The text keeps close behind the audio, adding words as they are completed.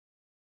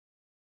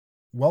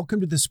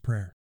Welcome to this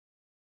prayer.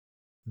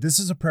 This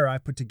is a prayer I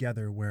put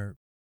together where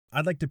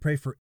I'd like to pray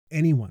for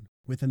anyone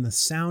within the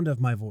sound of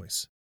my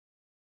voice.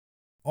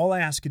 All I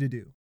ask you to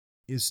do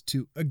is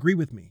to agree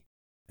with me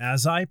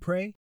as I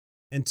pray,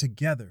 and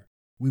together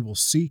we will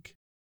seek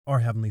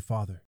our Heavenly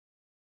Father.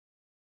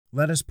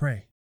 Let us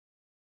pray.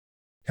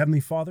 Heavenly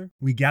Father,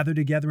 we gather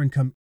together and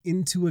come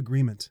into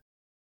agreement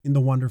in the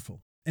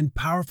wonderful and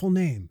powerful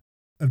name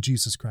of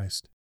Jesus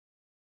Christ.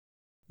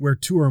 Where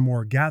two or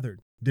more are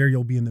gathered, there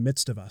you'll be in the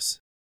midst of us,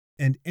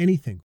 and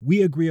anything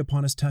we agree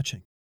upon as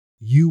touching,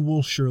 you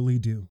will surely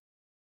do.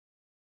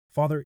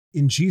 Father,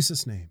 in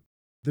Jesus' name,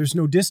 there's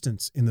no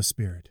distance in the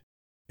Spirit,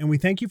 and we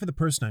thank you for the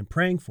person I'm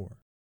praying for,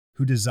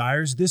 who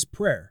desires this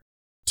prayer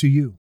to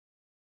you.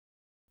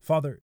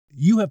 Father,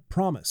 you have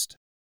promised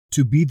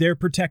to be their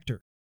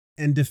protector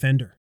and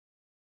defender.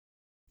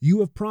 You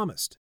have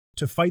promised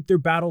to fight their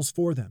battles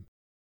for them,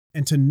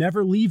 and to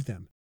never leave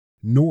them,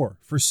 nor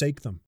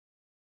forsake them.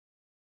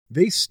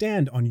 They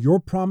stand on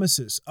your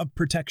promises of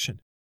protection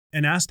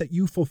and ask that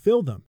you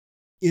fulfill them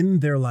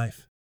in their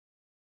life.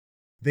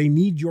 They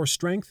need your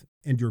strength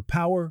and your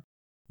power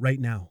right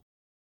now.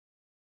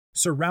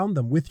 Surround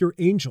them with your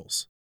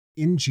angels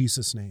in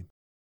Jesus' name.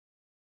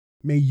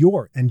 May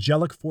your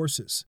angelic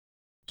forces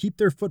keep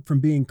their foot from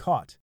being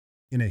caught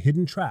in a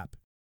hidden trap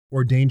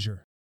or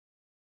danger.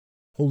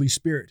 Holy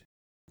Spirit,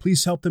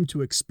 please help them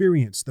to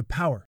experience the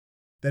power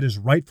that is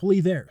rightfully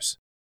theirs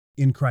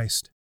in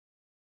Christ.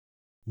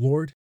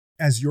 Lord,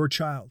 as your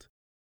child,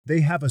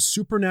 they have a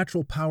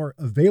supernatural power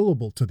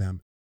available to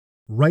them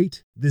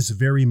right this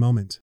very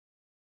moment.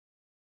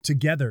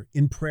 Together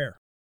in prayer,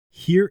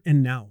 here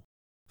and now,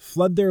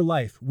 flood their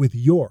life with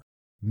your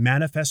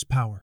manifest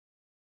power.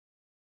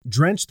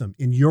 Drench them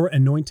in your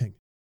anointing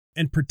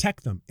and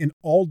protect them in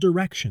all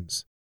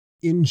directions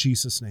in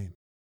Jesus' name.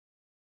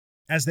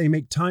 As they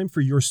make time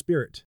for your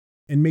Spirit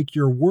and make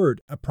your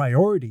word a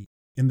priority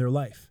in their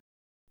life,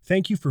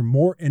 thank you for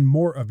more and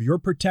more of your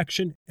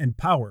protection and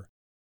power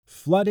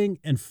flooding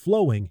and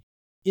flowing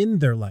in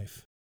their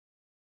life.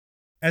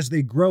 As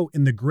they grow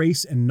in the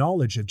grace and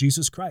knowledge of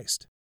Jesus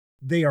Christ,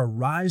 they are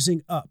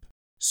rising up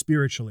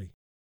spiritually.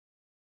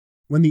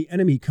 When the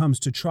enemy comes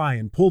to try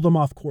and pull them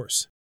off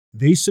course,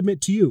 they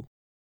submit to you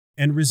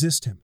and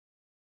resist him.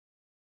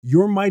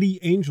 Your mighty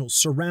angels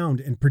surround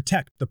and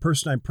protect the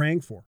person I'm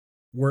praying for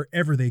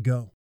wherever they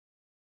go.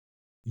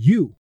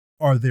 You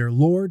are their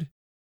Lord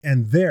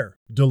and their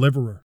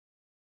deliverer.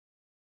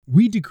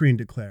 We decree and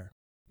declare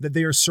that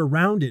they are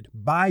surrounded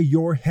by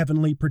your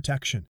heavenly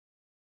protection.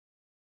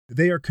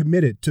 They are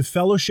committed to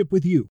fellowship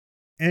with you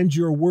and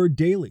your word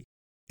daily,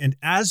 and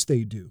as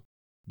they do,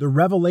 the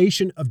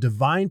revelation of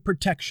divine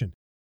protection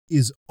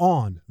is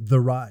on the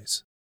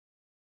rise.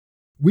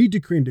 We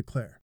decree and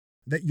declare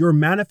that your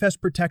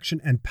manifest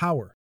protection and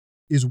power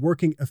is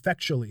working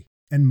effectually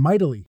and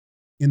mightily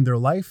in their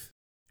life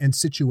and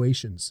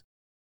situations.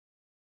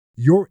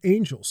 Your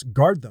angels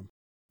guard them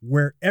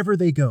wherever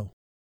they go.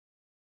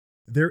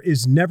 There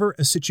is never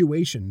a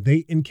situation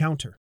they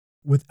encounter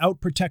without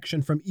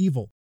protection from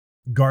evil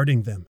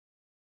guarding them.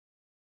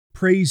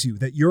 Praise you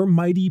that your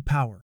mighty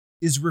power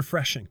is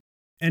refreshing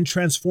and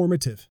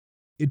transformative.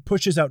 It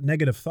pushes out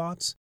negative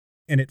thoughts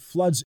and it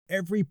floods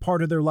every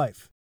part of their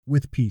life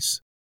with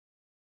peace.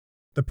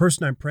 The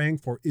person I'm praying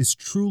for is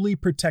truly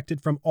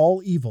protected from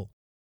all evil,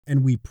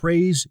 and we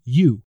praise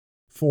you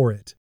for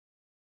it.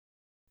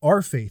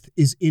 Our faith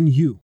is in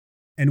you,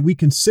 and we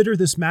consider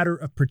this matter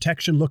of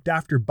protection looked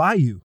after by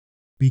you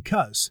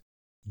because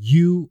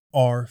you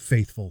are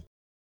faithful.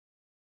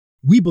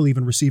 We believe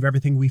and receive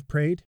everything we've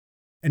prayed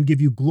and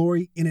give you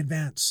glory in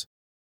advance,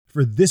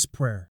 for this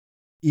prayer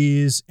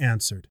is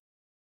answered.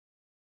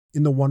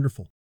 In the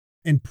wonderful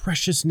and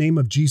precious name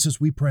of Jesus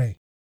we pray.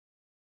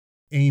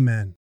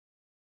 Amen.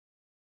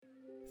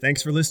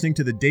 Thanks for listening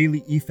to the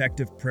Daily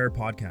Effective Prayer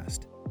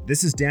Podcast.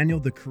 This is Daniel,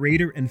 the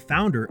creator and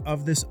founder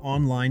of this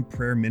online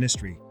prayer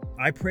ministry.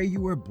 I pray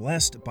you are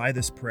blessed by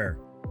this prayer.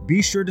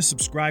 Be sure to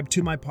subscribe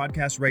to my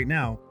podcast right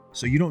now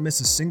so you don't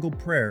miss a single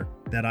prayer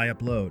that I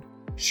upload.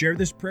 Share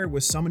this prayer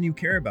with someone you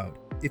care about.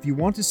 If you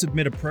want to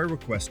submit a prayer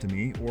request to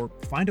me or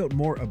find out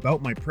more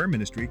about my prayer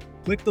ministry,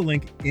 click the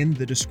link in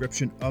the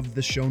description of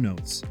the show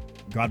notes.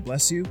 God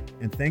bless you,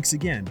 and thanks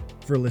again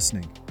for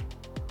listening.